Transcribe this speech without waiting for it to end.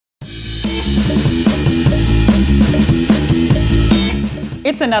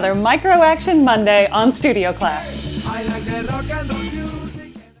It's another Micro Action Monday on Studio Class. I like the rock and roll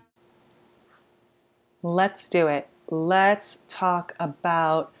music. Let's do it. Let's talk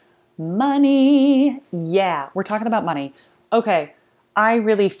about money. Yeah, we're talking about money. Okay, I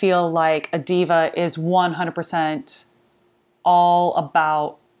really feel like a diva is 100% all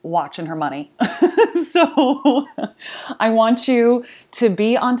about watching her money. So I want you to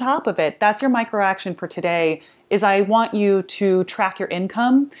be on top of it. That's your micro action for today, is I want you to track your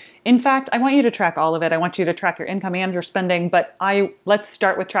income. In fact, I want you to track all of it. I want you to track your income and your spending, but let's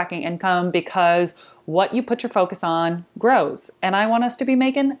start with tracking income, because what you put your focus on grows. And I want us to be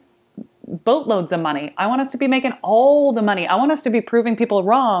making boatloads of money. I want us to be making all the money. I want us to be proving people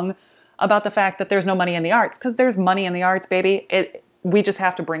wrong about the fact that there's no money in the arts, because there's money in the arts, baby. We just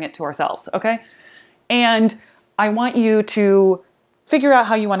have to bring it to ourselves, okay? And I want you to figure out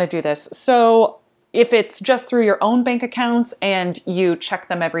how you want to do this. So if it's just through your own bank accounts and you check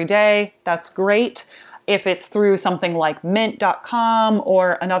them every day, that's great. If it's through something like mint.com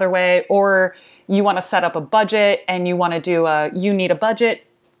or another way, or you want to set up a budget and you want to do you need a budget,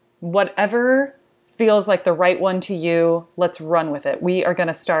 whatever feels like the right one to you, let's run with it. We are going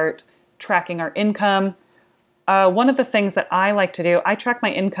to start tracking our income. One of the things that I like to do, I track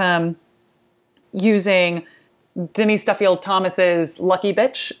my income using Denise Duffield Thomas's Lucky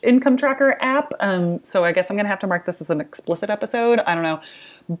Bitch income tracker app. So I guess I'm going to have to mark this as an explicit episode. I don't know.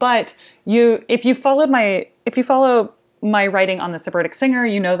 But if you follow my writing on the Sybaritic Singer,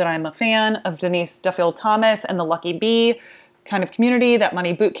 you know that I'm a fan of Denise Duffield Thomas and the Lucky Bee kind of community, that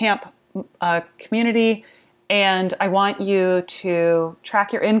money boot camp community. And I want you to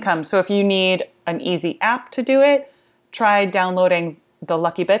track your income. So if you need an easy app to do it, try downloading the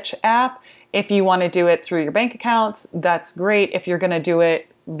Lucky Bitch app. If you want to do it through your bank accounts, that's great. If you're going to do it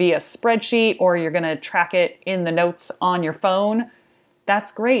via spreadsheet or you're going to track it in the notes on your phone,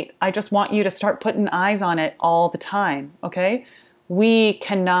 that's great. I just want you to start putting eyes on it all the time, okay? We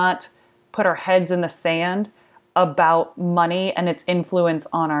cannot put our heads in the sand about money and its influence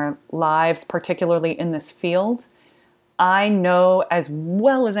on our lives, particularly in this field. I know as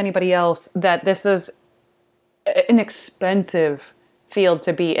well as anybody else that this is an expensive field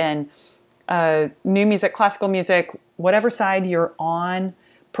to be in. New music, classical music, whatever side you're on,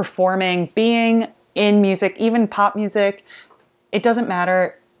 performing, being in music, even pop music, it doesn't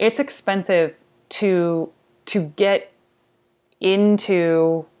matter. It's expensive to get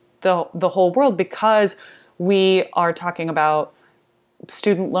into the whole world, because we are talking about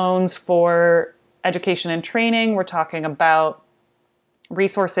student loans for education and training. We're talking about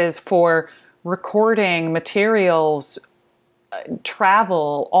resources for recording materials,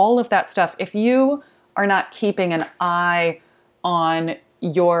 travel, all of that stuff. If you are not keeping an eye on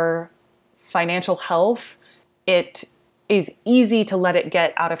your financial health, it is easy to let it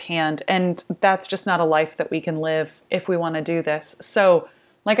get out of hand. And that's just not a life that we can live if we want to do this. So,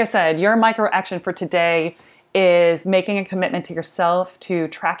 like I said, your micro action for today is making a commitment to yourself to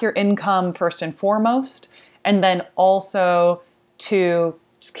track your income first and foremost, and then also to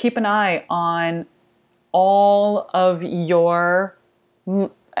just keep an eye on all of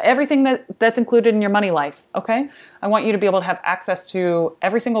everything that's included in your money life, okay? I want you to be able to have access to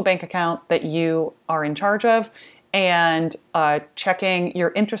every single bank account that you are in charge of, and checking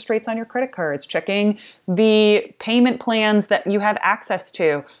your interest rates on your credit cards, checking the payment plans that you have access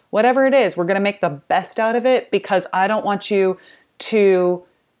to. Whatever it is, we're going to make the best out of it, because I don't want you to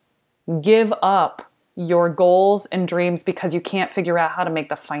give up your goals and dreams because you can't figure out how to make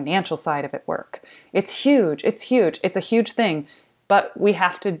the financial side of it work. It's huge. It's huge. It's a huge thing, but we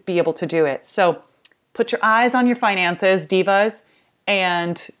have to be able to do it. So put your eyes on your finances, divas,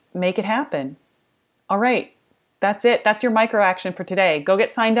 and make it happen. All right. That's it. That's your micro action for today. Go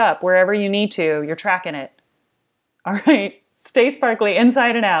get signed up wherever you need to. You're tracking it. All right. Stay sparkly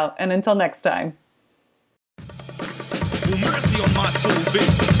inside and out. And until next time. Mercy on my soul, baby.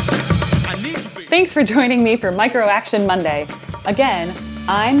 I need you, baby. Thanks for joining me for Micro Action Monday. Again,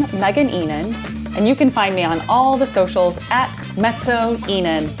 I'm Megan Ihnen, and you can find me on all the socials at Mezzo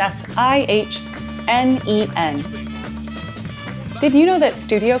Ihnen. That's IHNEN. Did you know that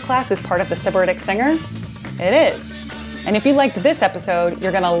Studio Class is part of the Sybaritic Singer? It is. And if you liked this episode,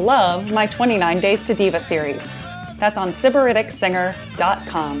 you're going to love my 29 Days to Diva series. That's on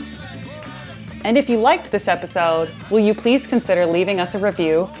SybariticSinger.com. And if you liked this episode, will you please consider leaving us a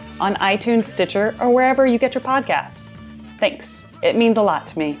review on iTunes, Stitcher, or wherever you get your podcast? Thanks. It means a lot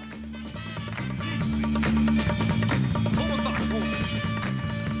to me.